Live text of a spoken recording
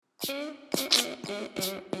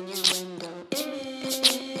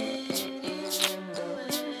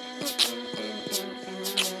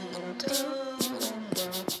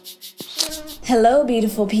Hello,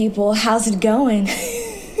 beautiful people. How's it going?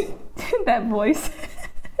 That voice.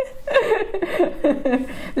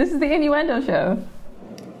 This is the Innuendo Show.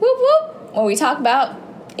 Whoop whoop. Where we talk about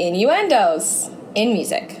innuendos in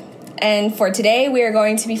music. And for today, we are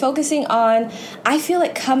going to be focusing on I Feel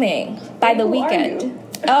It Coming by The Weeknd.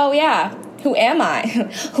 Oh, yeah. Who am I?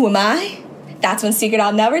 Who am I? That's one secret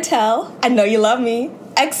I'll never tell. I know you love me.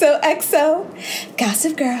 XOXO.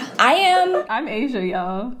 Gossip Girl. I'm Asia,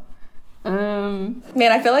 y'all.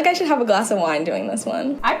 Man, I feel like I should have a glass of wine doing this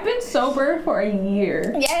one. I've been sober for a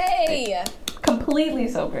year. Yay! Completely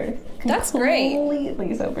sober. That's great.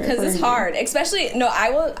 Completely sober. Because it's hard. Especially, I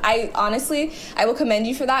will commend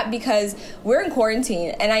you for that because we're in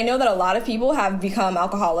quarantine and I know that a lot of people have become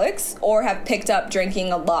alcoholics or have picked up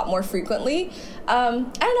drinking a lot more frequently. I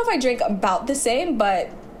don't know if I drink about the same,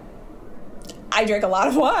 but I drink a lot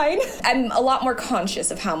of wine. I'm a lot more conscious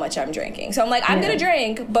of how much I'm drinking. So I'm like, I'm going to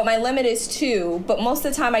drink, but my limit is 2. But most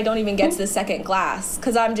of the time I don't even get to the second glass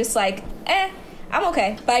because I'm just like, I'm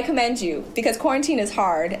okay. But I commend you because quarantine is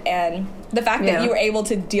hard. And the fact that you were able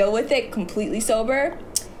to deal with it completely sober,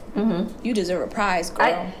 you deserve a prize,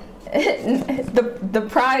 girl. The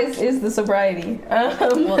prize is the sobriety.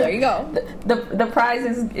 Well, there you go. The prize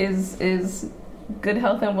is good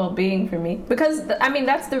health and well-being for me because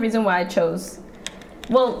that's the reason why I chose.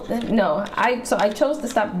 Well, no, I chose to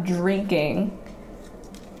stop drinking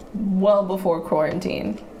well before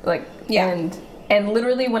quarantine. And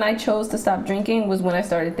literally when I chose to stop drinking was when I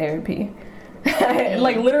started therapy.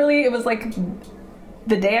 Literally it was like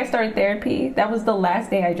the day I started therapy, that was the last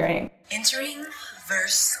day I drank. Entering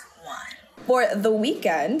verse 1. For The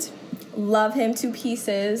Weeknd, love him to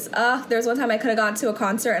pieces. There's one time I could have gone to a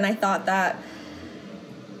concert and I thought that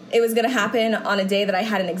it was going to happen on a day that I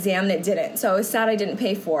had an exam and it didn't. So I was sad I didn't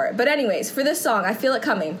pay for it. But anyways, for this song, I Feel It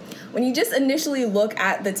Coming. When you just initially look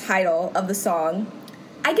at the title of the song,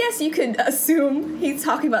 I guess you could assume he's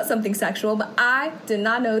talking about something sexual, but I did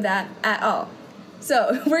not know that at all.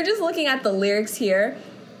 So we're just looking at the lyrics here.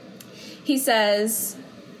 He says,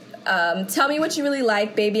 tell me what you really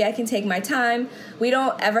like, baby, I can take my time. We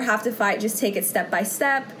don't ever have to fight, just take it step by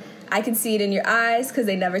step. I can see it in your eyes because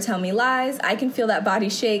they never tell me lies. I can feel that body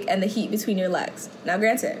shake and the heat between your legs. Now,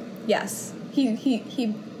 granted, yes,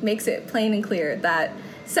 he makes it plain and clear that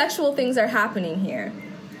sexual things are happening here.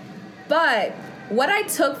 But what I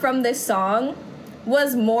took from this song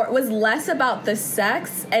was less about the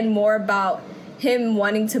sex and more about him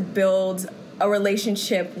wanting to build a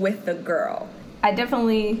relationship with the girl. I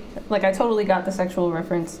totally got the sexual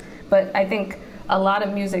reference, but I think a lot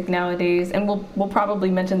of music nowadays, and we'll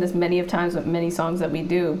probably mention this many of times with many songs that we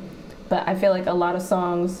do, but I feel like a lot of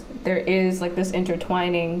songs, there is like this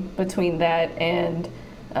intertwining between that and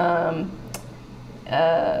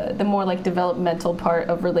the more like developmental part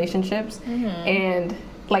of relationships. And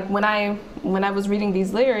like when I was reading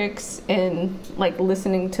these lyrics and like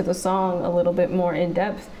listening to the song a little bit more in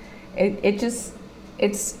depth, it's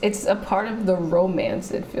a part of the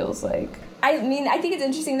romance, it feels like. I think it's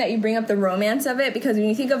interesting that you bring up the romance of it because when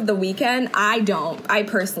you think of The Weeknd, I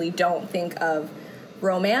personally don't think of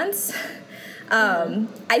romance.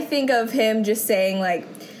 I think of him just saying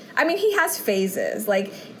he has phases.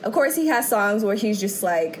 Like, of course he has songs where he's just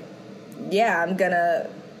like, yeah, I'm gonna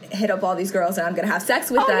hit up all these girls and I'm gonna have sex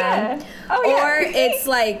with them. Yeah. Or it's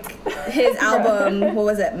like his album, what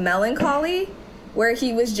was it, Melancholy, where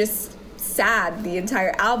he was just sad the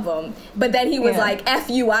entire album, but then he was like, F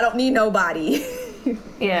you, I don't need nobody.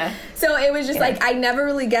 Yeah. So it was just like, I never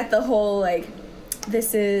really get the whole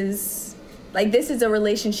this is a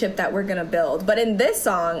relationship that we're gonna build. But in this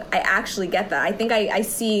song, I actually get that. I think I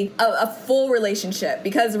see a full relationship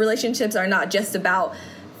because relationships are not just about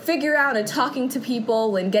figure out and talking to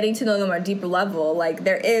people and getting to know them on a deeper level. Like,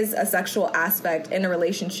 there is a sexual aspect in a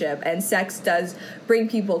relationship and sex does bring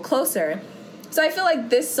people closer. So I feel like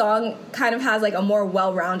this song kind of has like a more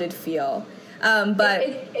well-rounded feel. But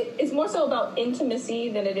it's more so about intimacy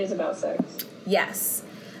than it is about sex. Yes.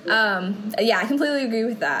 I completely agree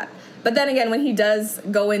with that. But then again, when he does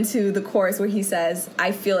go into the chorus where he says,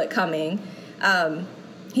 I feel it coming,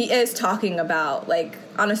 he is talking about, like,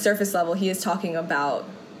 on a surface level, he is talking about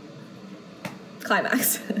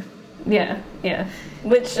climax. Yeah.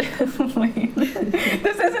 Which, this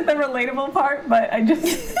isn't the relatable part, but I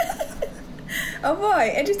just... Oh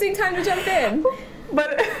boy, interesting time to jump in.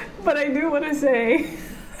 But I do want to say,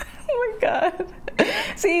 oh my God.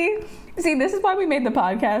 See, See, this is why we made the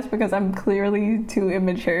podcast, because I'm clearly too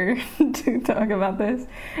immature to talk about this.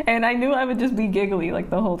 And I knew I would just be giggly like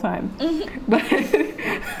the whole time. But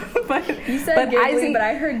you said giggly, but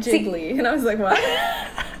I heard jiggly. And I was like, what?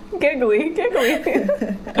 Giggly.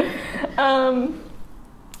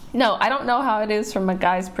 No, I don't know how it is from a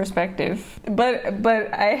guy's perspective. But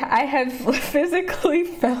I have physically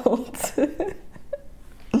felt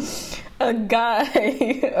a guy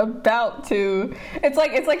about to. It's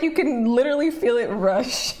like you can literally feel it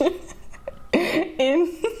rush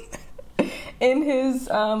in his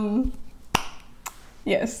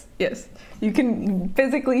yes, you can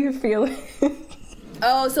physically feel it.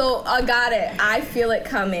 Oh, so I got it. I feel it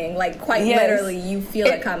coming, like quite literally. You feel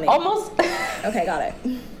it coming. Almost. Okay, got it.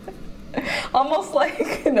 Almost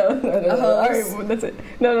like no. All right, that's it.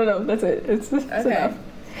 No, that's it. It's okay. Enough.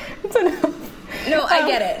 It's enough. No, I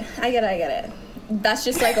get it. I get it. That's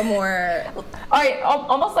just like a more. All right,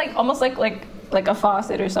 almost like a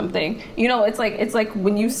faucet or something. You know, it's like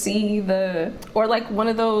when you see or like one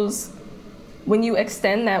of those, when you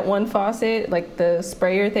extend that one faucet, like the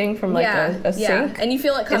sprayer thing from like a sink, and you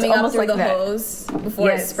feel it coming up through the hose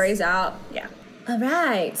before it sprays out. Yeah. All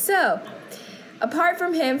right. So, apart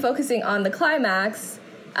from him focusing on the climax,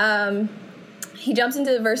 he jumps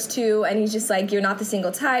into verse 2 and he's just like, you're not the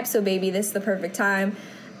single type, so baby, this is the perfect time.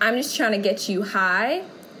 I'm just trying to get you high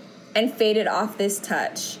and faded off this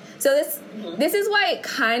touch. So this is why it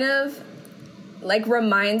kind of like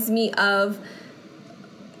reminds me of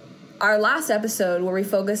our last episode where we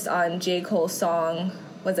focused on J. Cole's song,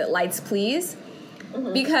 was it Lights Please?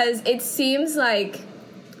 Because it seems like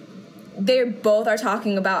they both are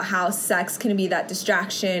talking about how sex can be that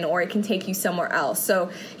distraction or it can take you somewhere else.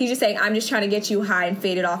 So he's just saying, I'm just trying to get you high and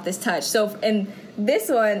faded off this touch. So in this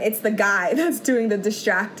one, it's the guy that's doing the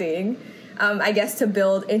distracting, I guess, to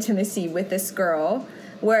build intimacy with this girl.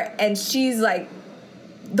 And she's like,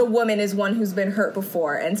 the woman is one who's been hurt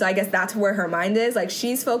before. And so I guess that's where her mind is. Like,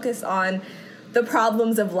 she's focused on the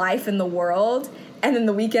problems of life in the world. And then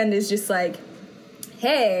the Weeknd is just like,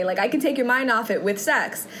 hey, like, I can take your mind off it with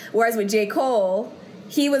sex. Whereas with J. Cole,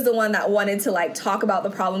 he was the one that wanted to, like, talk about the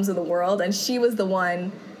problems of the world, and she was the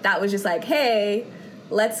one that was just like, hey,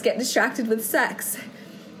 let's get distracted with sex.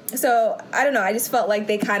 So, I don't know, I just felt like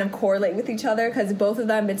they kind of correlate with each other, because both of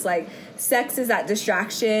them, it's like, sex is that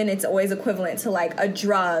distraction. It's always equivalent to, like, a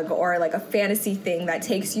drug or, like, a fantasy thing that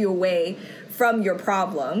takes you away from your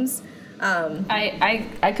problems.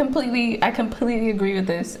 I completely agree with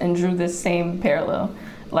this and drew this same parallel.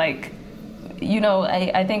 Like, you know,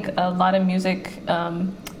 I think a lot of music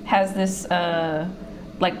has this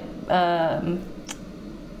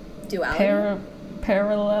duality,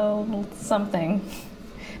 parallel something.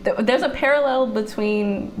 There's a parallel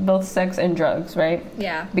between both sex and drugs, right?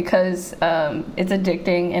 Yeah. Because it's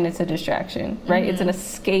addicting and it's a distraction, right? It's an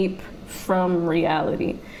escape from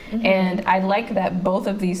reality. And I like that both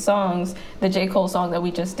of these songs, the J. Cole song that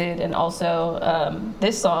we just did and also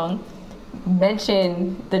this song,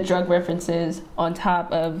 mention the drug references on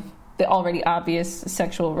top of the already obvious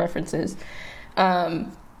sexual references,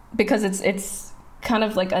 because it's kind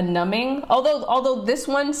of like a numbing. Although this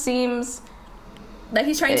one seems like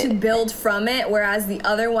he's trying to build from it, whereas the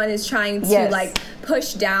other one is trying to like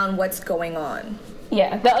push down what's going on.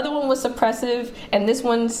 Yeah, the other one was suppressive, and this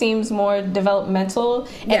one seems more developmental.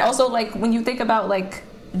 And also, like, when you think about, like,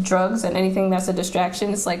 drugs and anything that's a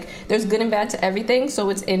distraction, it's like there's good and bad to everything, so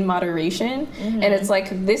it's in moderation. And it's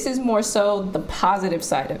like, this is more so the positive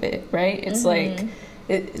side of it, right? It's like,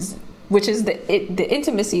 which is the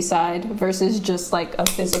intimacy side versus just, like, a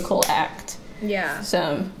physical act. Yeah.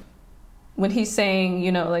 So when he's saying,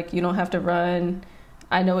 you know, like, you don't have to run,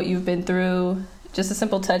 I know what you've been through, just a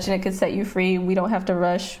simple touch and it could set you free. We don't have to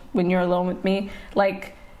rush when you're alone with me.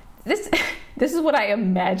 Like, this is what I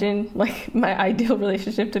imagine, like, my ideal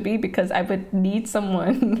relationship to be, because I would need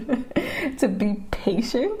someone to be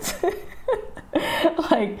patient.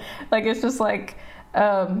 like it's just like,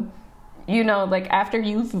 you know, like, after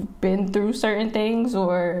you've been through certain things,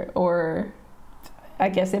 or I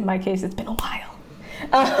guess in my case, it's been a while.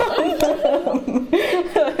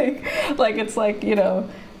 Like it's like, you know,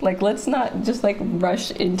 like, let's not just, like, rush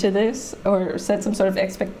into this or set some sort of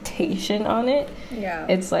expectation on it. Yeah.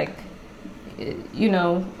 It's like, you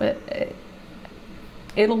know,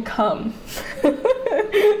 it'll come.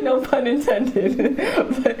 No pun intended,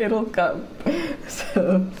 but it'll come.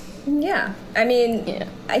 So. Yeah. I mean,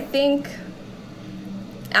 I think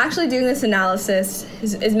actually doing this analysis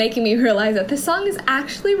is making me realize that this song is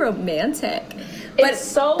actually romantic.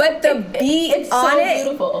 But the beat it's on so it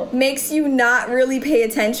beautiful. makes you not really pay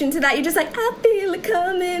attention to that. You're just like, I feel it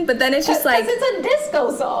coming. But then it's just like, it's a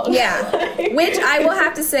disco song. Yeah. Which I will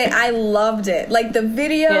have to say, I loved it. Like the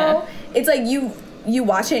video, it's like you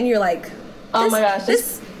watch it and you're like, oh my gosh,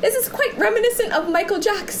 this is quite reminiscent of Michael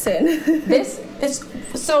Jackson. this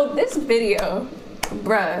video,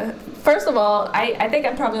 bruh. First of all, I think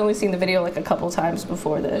I've probably only seen the video like a couple times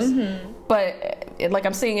before this, but like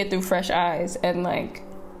I'm seeing it through fresh eyes, and like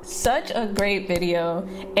such a great video.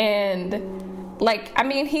 And like, I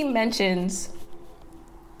mean, he mentions,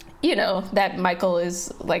 you know, that Michael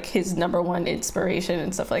is like his number one inspiration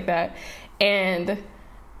and stuff like that, and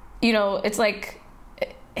you know, it's like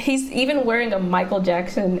he's even wearing a Michael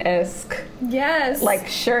Jackson-esque like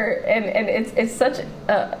shirt, and it's such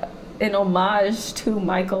an homage to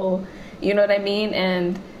Michael, you know what I mean?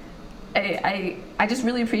 And I just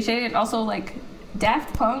really appreciate it. Also, like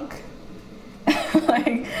Daft Punk,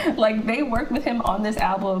 like they worked with him on this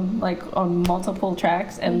album, like on multiple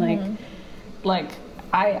tracks, and like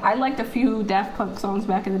I liked a few Daft Punk songs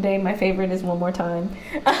back in the day. My favorite is One More Time.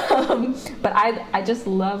 But I just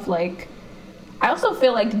love, like, I also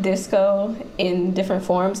feel like disco in different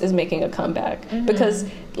forms is making a comeback, because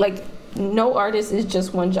like no artist is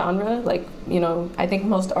just one genre. Like, you know, I think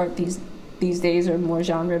most art these days are more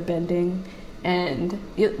genre bending, and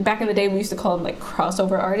back in the day we used to call them like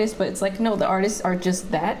crossover artists, but it's like, no, the artists are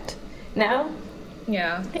just that now.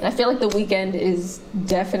 Yeah. And I feel like The Weeknd is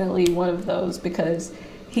definitely one of those, because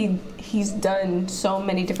he's done so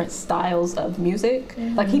many different styles of music.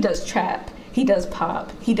 Like he does trap, he does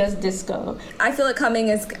pop, he does disco. I Feel It Coming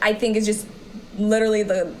is just literally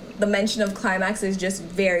the mention of climax is just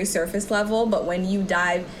very surface level, but when you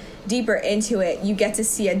dive deeper into it, you get to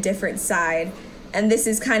see a different side. And this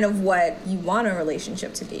is kind of what you want a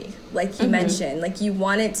relationship to be. Like you mentioned, like you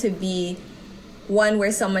want it to be one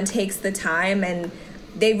where someone takes the time and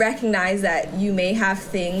they recognize that you may have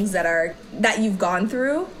things that you've gone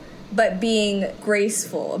through, but being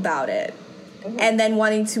graceful about it. And then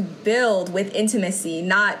wanting to build with intimacy,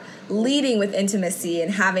 not leading with intimacy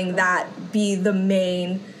and having that be the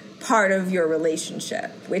main part of your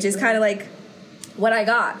relationship, which is kind of like what I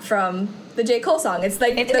got from the J. Cole song. It's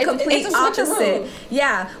like the complete opposite.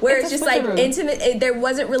 Yeah, where it's just like intimate. There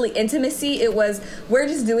wasn't really intimacy. It was, we're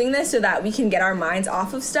just doing this so that we can get our minds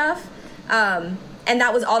off of stuff. And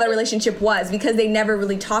that was all their relationship was, because they never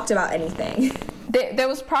really talked about anything. There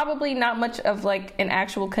was probably not much of like an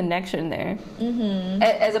actual connection there,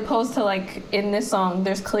 as opposed to like in this song,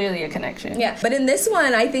 there's clearly a connection. Yeah, but in this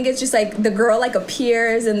one, I think it's just like the girl like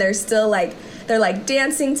appears and they're still like they're like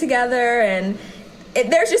dancing together, and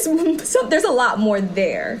there's a lot more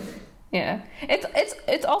there. Yeah,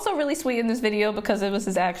 it's also really sweet in this video because it was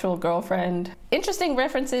his actual girlfriend. Interesting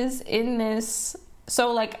references in this.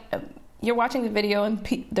 So like you're watching the video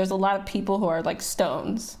and there's a lot of people who are like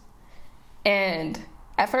stones. And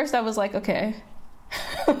at first I was like, okay.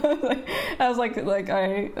 I was like, all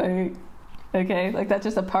right, okay, like that's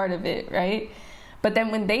just a part of it, right? But then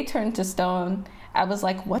when they turned to stone, I was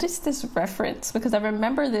like, what is this reference? Because I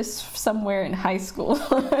remember this somewhere in high school.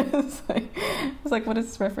 I was like, what is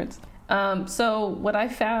this reference? So what I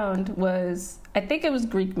found was, I think it was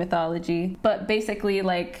Greek mythology, but basically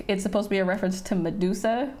like it's supposed to be a reference to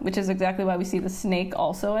Medusa, which is exactly why we see the snake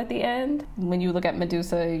also at the end. When you look at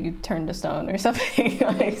Medusa, you turn to stone or something.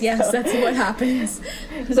 Yes, so that's what happens.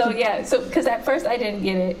 So because at first I didn't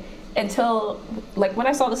get it until like when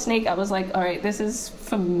I saw the snake, I was like, all right, this is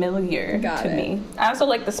familiar to me. I also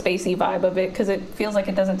like the spacey vibe of it because it feels like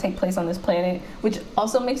it doesn't take place on this planet, which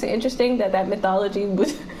also makes it interesting that mythology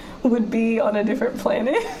would be on a different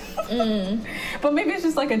planet. But maybe it's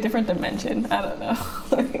just like a different dimension. I don't know.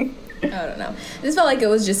 I don't know. I just felt like it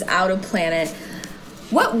was just out of planet.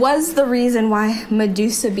 What was the reason why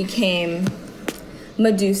Medusa became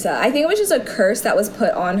Medusa? I think it was just a curse that was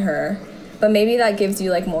put on her. But maybe that gives you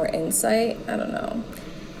like more insight. I don't know.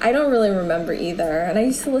 I don't really remember either. And I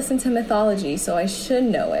used to listen to mythology, so I should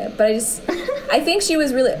know it. But I think she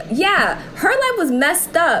was really, her life was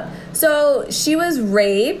messed up. So she was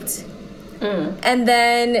raped, and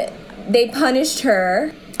then they punished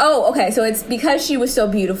her. Oh, okay, so it's because she was so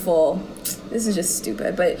beautiful. This is just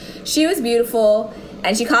stupid, but she was beautiful,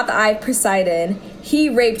 and she caught the eye of Poseidon. He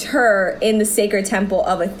raped her in the sacred temple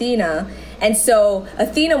of Athena, and so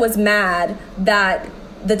Athena was mad that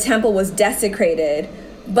the temple was desecrated,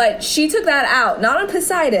 but she took that out, not on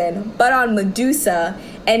Poseidon, but on Medusa,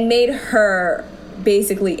 and made her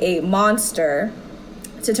basically a monster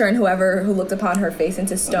to turn whoever who looked upon her face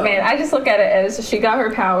into stone. Man, I just look at it as she got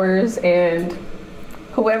her powers, and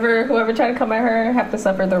whoever tried to come at her have to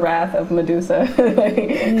suffer the wrath of Medusa.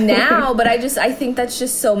 Now, but I think that's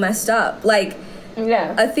just so messed up. Like,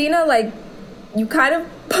 yeah, Athena, like, you kind of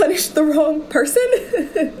punished the wrong person.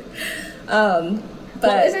 But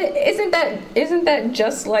well, isn't that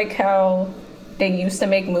just like how they used to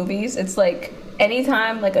make movies? It's like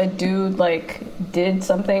anytime like a dude like did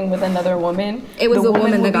something with another woman, it was the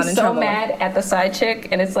woman that got in so trouble. mad at the side chick,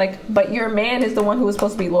 and it's like, but your man is the one who was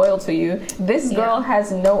supposed to be loyal to you. This girl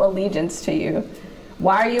has no allegiance to you.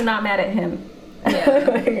 Why are you not mad at him?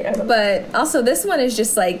 Yeah. But also, this one is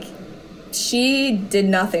just like, she did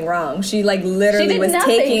nothing wrong. She like literally was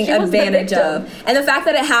taking advantage of. And the fact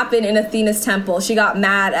that it happened in Athena's temple, she got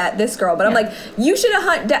mad at this girl. But I'm like, you should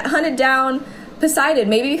have hunted down Poseidon.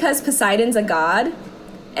 Maybe because Poseidon's a god,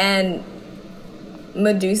 and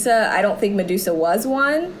Medusa, I don't think Medusa was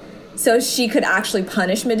one. So she could actually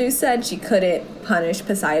punish Medusa, and she couldn't punish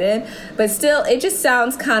Poseidon. But still, it just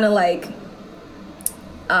sounds kind of like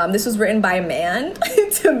this was written by a man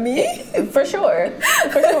to me. For sure.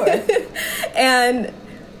 And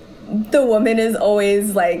the woman is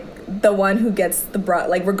always like the one who gets the brunt.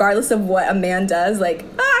 Like, regardless of what a man does, like,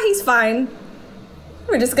 he's fine.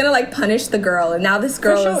 We're just gonna like punish the girl. And now this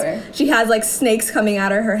girl she has like snakes coming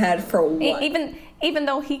out of her head for what? Even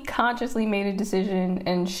though he consciously made a decision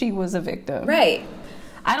and she was a victim. Right.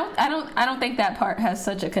 I don't think that part has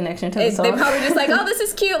such a connection to the song. They probably just like, oh, this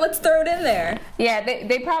is cute, let's throw it in there. Yeah,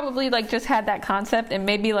 they probably like just had that concept, and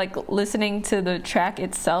maybe like listening to the track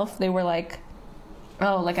itself, they were like,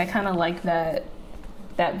 oh, like I kind of like that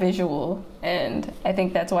visual, and I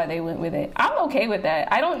think that's why they went with it. I'm okay with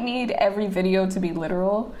that. I don't need every video to be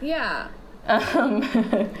literal. Yeah.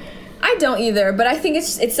 I don't either, but I think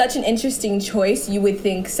it's such an interesting choice. You would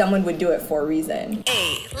think someone would do it for a reason.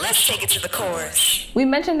 Hey, let's take it to the chorus. We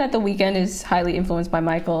mentioned that The Weeknd is highly influenced by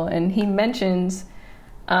Michael, and he mentions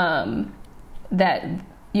that,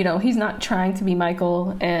 you know, he's not trying to be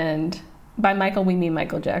Michael, and by Michael we mean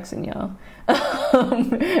Michael Jackson, y'all.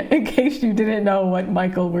 In case you didn't know what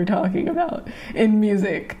Michael we're talking about in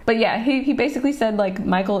music. But yeah, he basically said like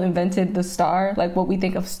Michael invented the star, like what we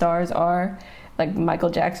think of stars are. Like Michael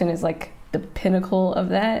Jackson is like the pinnacle of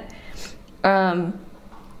that.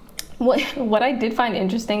 What I did find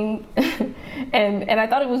interesting and I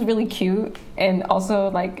thought it was really cute and also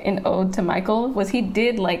like an ode to Michael was he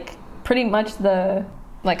did like pretty much the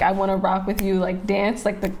like I wanna rock with you like dance,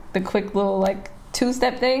 like the quick little like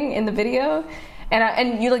two-step thing in the video.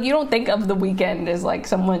 And you don't think of The Weeknd as like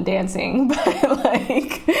someone dancing, but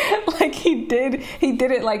like he did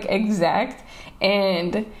it like exact.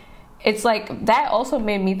 And it's like that also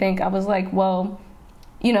made me think, I was like, well,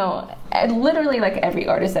 you know, literally like every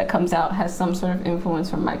artist that comes out has some sort of influence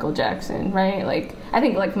from Michael Jackson, right? Like I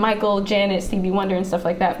think like Michael, Janet, Stevie Wonder and stuff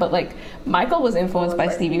like that, but like Michael was influenced by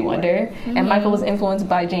Stevie Wonder, and Michael was influenced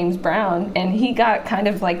by James Brown, and he got kind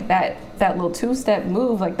of like that little two-step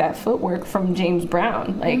move, like that footwork from James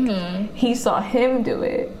Brown. Like he saw him do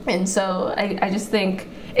it. And so I just think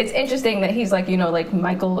it's interesting that he's like, you know, like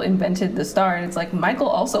Michael invented the star, and it's like Michael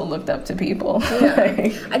also looked up to people.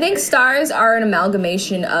 Yeah. I think stars are an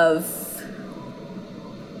amalgamation of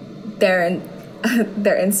their inspiration.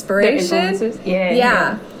 Their influences?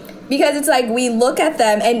 Yeah. Because it's like we look at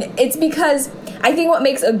them, and it's because I think what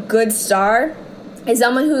makes a good star is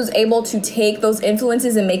someone who's able to take those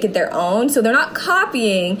influences and make it their own. So they're not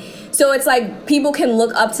copying. So it's like people can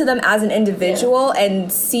look up to them as an individual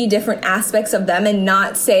and see different aspects of them and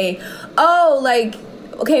not say, oh, like,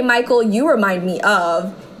 okay, Michael, you remind me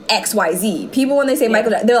of XYZ. People, when they say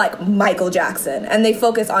Michael, they're like Michael Jackson. And they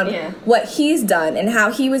focus on what he's done and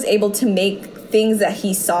how he was able to make things that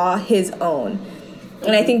he saw his own.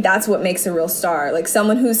 And I think that's what makes a real star. Like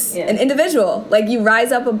someone who's an individual. Like you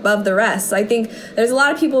rise up above the rest. So I think there's a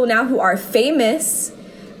lot of people now who are famous,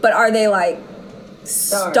 but are they like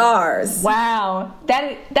stars? Wow.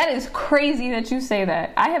 That is crazy that you say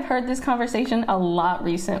that. I have heard this conversation a lot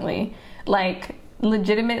recently. Like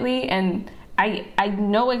legitimately, and I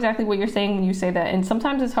know exactly what you're saying when you say that. And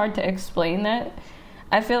sometimes it's hard to explain that.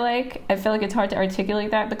 I feel like it's hard to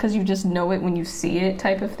articulate that because you just know it when you see it,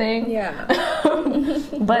 type of thing. Yeah.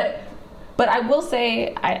 But I will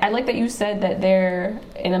say I like that you said that they're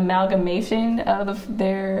an amalgamation of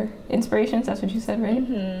their inspirations. That's what you said, right?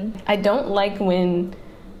 Mm-hmm. I don't like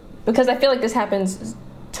because I feel like this happens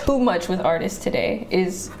too much with artists today,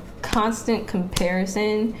 is constant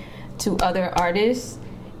comparison to other artists.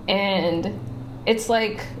 And it's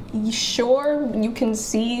like, sure, you can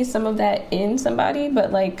see some of that in somebody,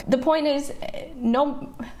 but like the point is,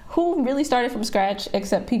 who really started from scratch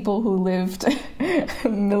except people who lived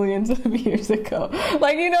millions of years ago?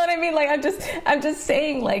 Like, you know what I mean? Like, I'm just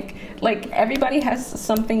saying, like everybody has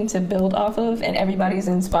something to build off of, and everybody's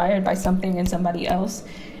inspired by something in somebody else.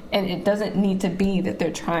 And it doesn't need to be that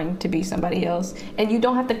they're trying to be somebody else. And you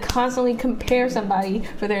don't have to constantly compare somebody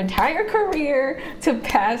for their entire career to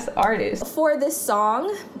past artists. For this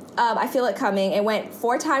song, I Feel It Coming, it went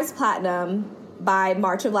 4 times platinum by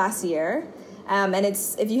March of last year. And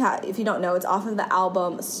it's, if you don't know, it's off of the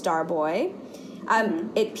album Starboy.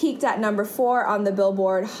 It peaked at number 4 on the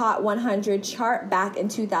Billboard Hot 100 chart back in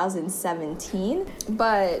 2017.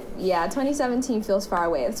 But yeah, 2017 feels far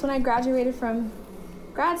away. That's when I graduated from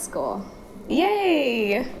grad school.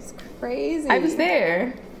 Yay! It's crazy. I was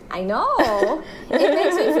there. I know. It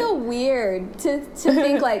makes me feel weird to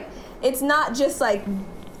think like it's not just like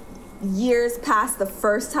years past the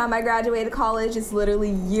first time I graduated college. It's literally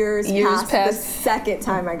years past the second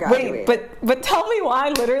time I graduated. Wait, but tell me why.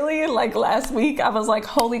 Literally, like last week, I was like,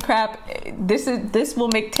 "Holy crap! This will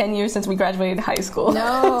make 10 years since we graduated high school."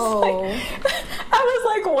 No, I was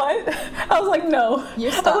like, what? I was like, no.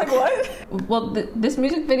 You're stuck. I was like, what? Well, this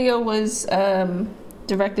music video was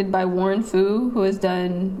directed by Warren Fu, who has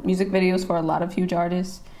done music videos for a lot of huge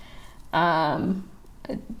artists.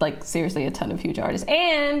 Like seriously, a ton of huge artists.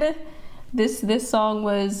 And this song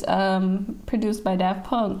was produced by Daft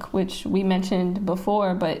Punk, which we mentioned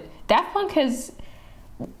before. But Daft Punk has,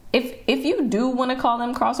 if you do want to call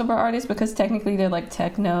them crossover artists, because technically they're like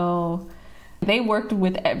techno, they worked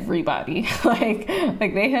with everybody. like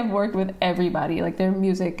they have worked with everybody. Like their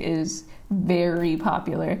music is very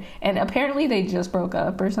popular, and apparently they just broke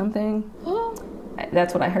up or something.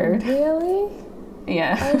 That's what I heard. Really?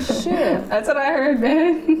 Yeah. Oh, shoot. That's what I heard,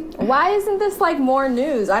 man. Why isn't this, like, more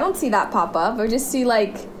news? I don't see that pop up. I just see,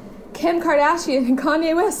 like, Kim Kardashian and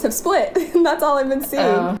Kanye West have split. That's all I've been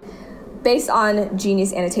seeing. Based on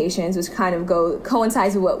Genius annotations, which kind of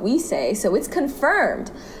coincides with what we say, so it's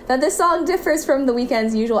confirmed that this song differs from The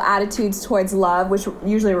Weeknd's usual attitudes towards love, which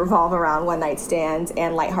usually revolve around one-night stands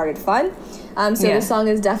and lighthearted fun. This song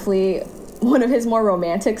is definitely one of his more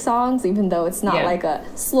romantic songs, even though it's not like a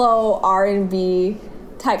slow R&B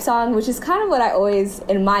type song, which is kind of what I always,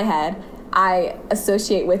 in my head, I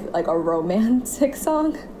associate with like a romantic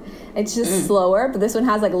song. It's just slower, but this one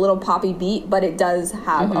has like a little poppy beat, but it does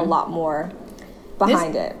have a lot more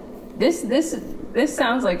behind it. This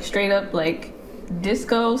sounds like straight up like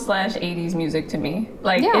disco / 80s music to me.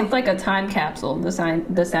 Like it's like a time capsule, the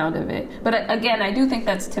sound of it. But again, I do think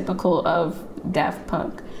that's typical of Daft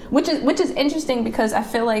Punk. Which is interesting, because I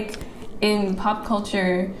feel like in pop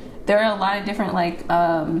culture there are a lot of different like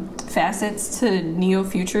facets to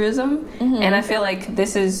neo-futurism, and I feel like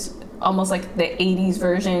this is almost like the 80s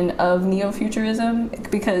version of neo-futurism,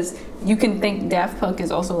 because you can think Daft Punk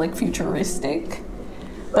is also like futuristic,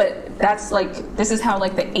 but that's like, this is how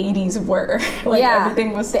like the 80s were. Like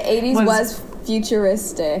everything was, the 80s was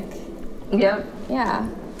futuristic. Yep. Yeah.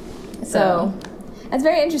 So that's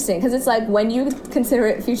very interesting, because it's like, when you consider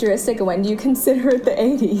it futuristic and when do you consider it the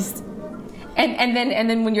 80s? And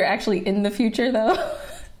then when you're actually in the future though,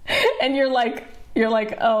 and you're like,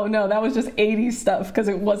 oh no, that was just 80s stuff because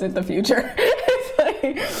it wasn't the future.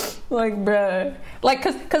 It's like bruh. Like,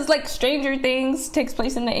 cause like Stranger Things takes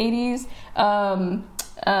place in the 80s.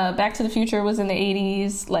 Back to the Future was in the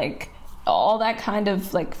 80s. Like all that kind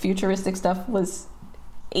of like futuristic stuff was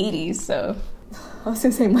 80s, so. I was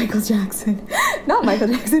going to say Michael Jackson. Not Michael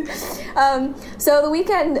Jackson. So The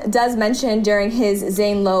Weeknd does mention during his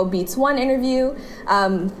Zane Lowe Beats One interview,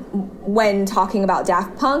 when talking about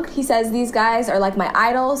Daft Punk, he says, "These guys are like my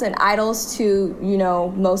idols, and idols to,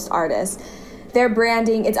 most artists. Their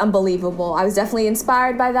branding, it's unbelievable. I was definitely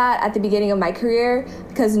inspired by that at the beginning of my career,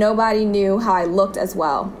 because nobody knew how I looked as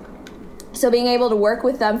well. So being able to work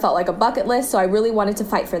with them felt like a bucket list, so I really wanted to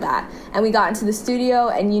fight for that. And we got into the studio,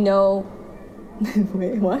 and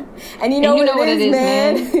wait, what? And you know what it is,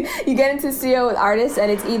 man. You get into the studio with artists, and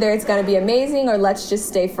it's either it's going to be amazing or let's just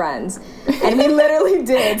stay friends. And we literally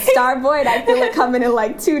did. Starboy and I Feel It Coming in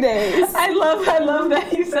like 2 days. I love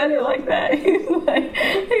that you said it like that.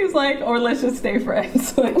 He's like, or let's just stay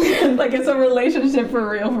friends. Like it's a relationship for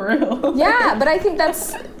real. Yeah, but I think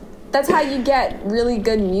that's how you get really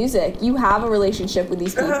good music. You have a relationship with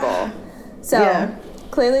these people. So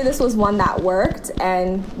clearly this was one that worked,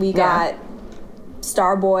 and we got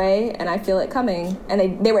Starboy and I Feel It Coming,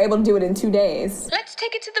 and they were able to do it in 2 days. Let's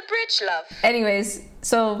take it to the bridge, love. Anyways,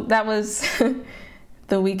 so that was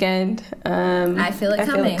The Weeknd. I Feel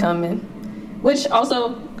It Coming. Which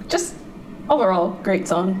also, just overall, great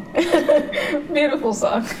song. Beautiful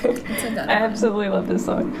song. I absolutely love this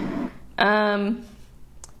song.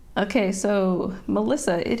 Okay, so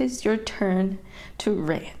Melissa, it is your turn to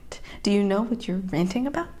rant. Do you know what you're ranting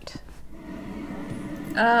about?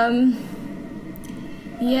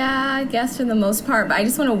 Yeah, I guess for the most part, but I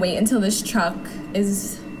just want to wait until this truck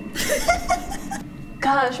is...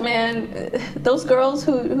 Gosh, man, those girls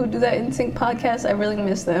who do that NSYNC podcast, I really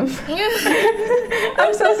miss them.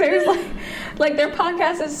 I'm so serious. Like their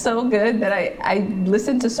podcast is so good that I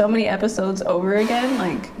listen to so many episodes over again.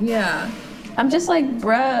 Like, yeah. I'm just like,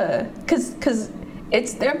 bruh, cause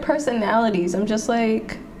it's their personalities. I'm just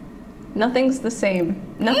like, nothing's the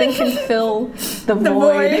same. Nothing can fill the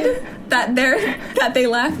void that they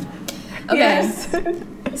left. Okay. Yes.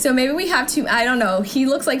 So maybe we have to, I don't know. He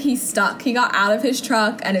looks like he's stuck. He got out of his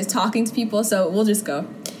truck and is talking to people, so we'll just go.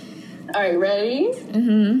 All right, ready?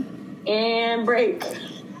 Mm-hmm. And break.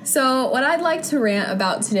 So what I'd like to rant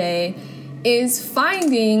about today is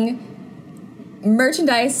finding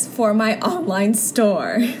merchandise for my online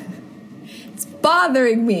store. It's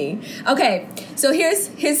bothering me. Okay, so here's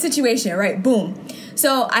his situation, right? Boom.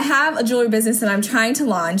 So I have a jewelry business that I'm trying to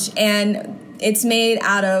launch, and it's made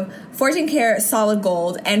out of 14 karat solid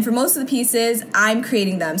gold, and for most of the pieces, I'm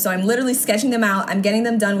creating them. So I'm literally sketching them out, I'm getting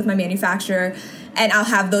them done with my manufacturer, and I'll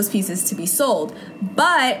have those pieces to be sold.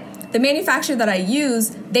 But the manufacturer that I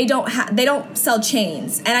use, they don't sell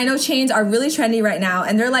chains. And I know chains are really trendy right now,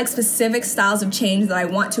 and they're like specific styles of chains that I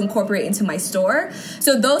want to incorporate into my store.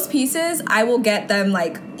 So those pieces, I will get them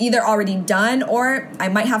like either already done, or I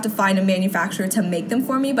might have to find a manufacturer to make them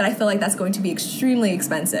for me, but I feel like that's going to be extremely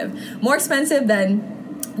expensive. More expensive than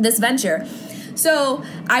this venture. So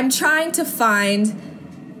I'm trying to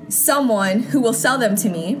find someone who will sell them to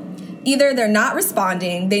me. Either they're not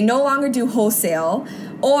responding, they no longer do wholesale,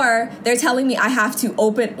 or they're telling me I have to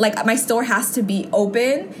open, like my store has to be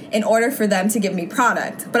open in order for them to give me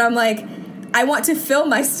product. But I'm like, I want to fill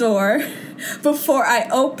my store before I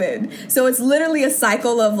open. So it's literally a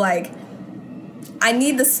cycle of like, I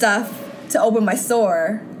need the stuff to open my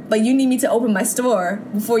store, but you need me to open my store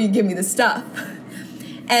before you give me the stuff.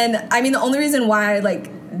 And I mean, the only reason why, like,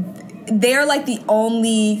 they're like the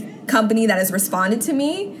only company that has responded to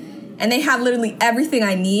me, and they have literally everything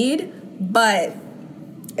I need, but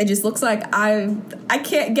it just looks like I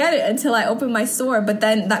can't get it until I open my store. But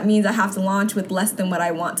then that means I have to launch with less than what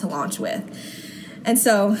I want to launch with. And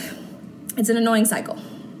so it's an annoying cycle.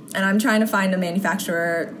 And I'm trying to find a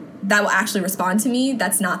manufacturer that will actually respond to me.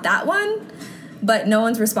 That's not that one. But no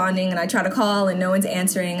one's responding, and I try to call and no one's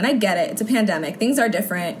answering. And I get it. It's a pandemic. Things are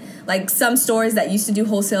different. Like some stores that used to do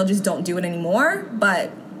wholesale just don't do it anymore.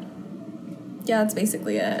 But yeah, that's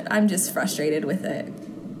basically it. I'm just frustrated with it.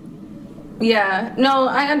 Yeah, no,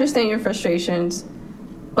 I understand your frustrations,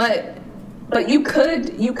 but you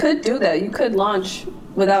could do that. You could launch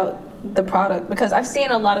without the product, because I've seen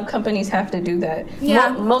a lot of companies have to do that. Yeah.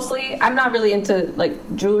 Mostly, I'm not really into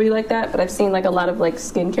like jewelry like that, but I've seen like a lot of like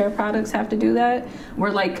skincare products have to do that,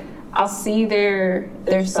 where like I'll see their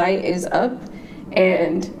site is up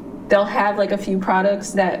and they'll have like a few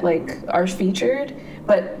products that like are featured,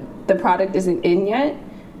 but the product isn't in yet.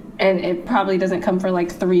 And it probably doesn't come for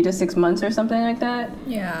like 3 to 6 months or something like that.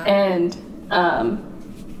 Yeah. And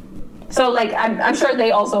so like I'm sure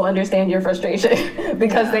they also understand your frustration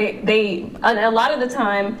because they a lot of the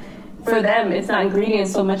time for them it's not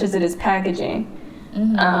ingredients so much as it is packaging.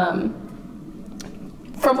 Mm-hmm.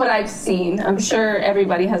 From what I've seen, I'm sure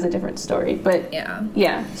everybody has a different story, but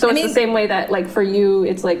yeah. So it's the same way that like for you,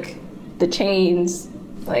 it's like the chains,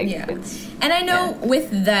 like and I know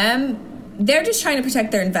with them, they're just trying to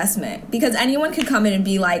protect their investment, because anyone could come in and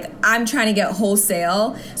be like, I'm trying to get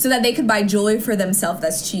wholesale so that they could buy jewelry for themselves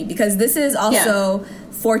that's cheap, because this is also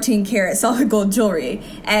 14 karat solid gold jewelry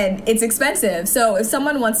and it's expensive. So if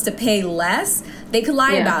someone wants to pay less, they could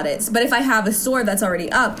lie about it. But if I have a store that's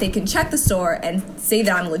already up, they can check the store and say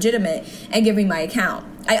that I'm legitimate and give me my account.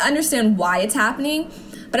 I understand why it's happening,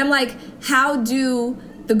 but I'm like, how do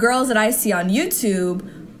the girls that I see on YouTube,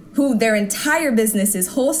 who their entire business is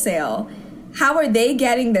wholesale, how are they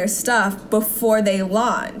getting their stuff before they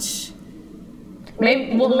launch?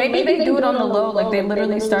 Maybe they do it on the low, like they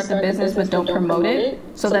literally start the business but don't promote it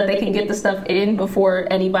so that they can get the stuff in before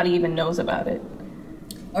anybody even knows about it.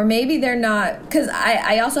 Or maybe they're not, because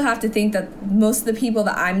I also have to think that most of the people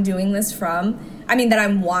that I'm doing this from, that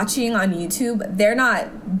I'm watching on YouTube, they're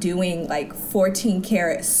not doing like 14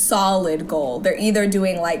 karat solid gold. They're either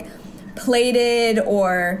doing like plated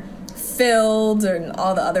or filled and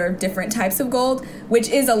all the other different types of gold, which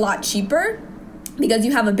is a lot cheaper because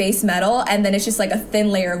you have a base metal and then it's just like a thin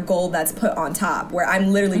layer of gold that's put on top, where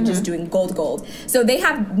I'm literally just doing gold. So they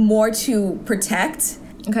have more to protect.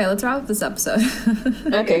 Okay, let's wrap up this episode.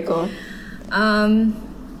 Okay, cool.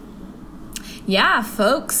 Yeah,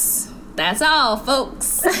 folks. That's all,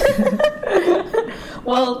 folks.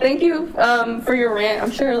 Well, thank you for your rant.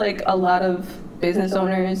 I'm sure like a lot of business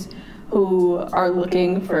owners who are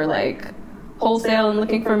looking for like wholesale and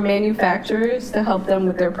looking for manufacturers to help them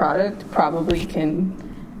with their product probably can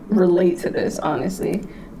relate to this, honestly.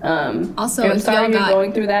 Also, and I'm if sorry y'all you're got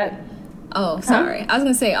going through that. Oh, sorry. I was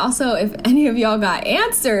going to say, also, if any of y'all got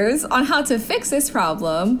answers on how to fix this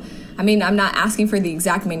problem, I mean, I'm not asking for the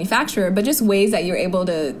exact manufacturer, but just ways that you're able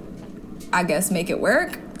to, I guess, make it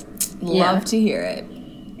work. Love to hear it.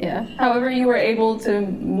 Yeah. However you were able to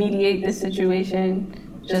mediate this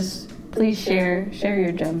situation, just please share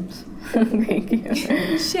your gems. Thank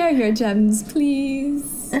you. Share your gems,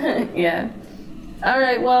 please. Yeah. All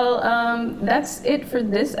right, well, that's it for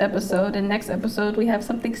this episode. And next episode, we have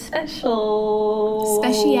something special.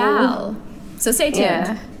 Special. So stay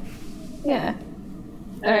tuned. Yeah.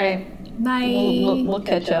 All right. Bye. We'll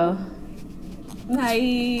catch y'all.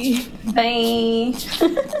 Bye. Bye.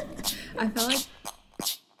 I feel like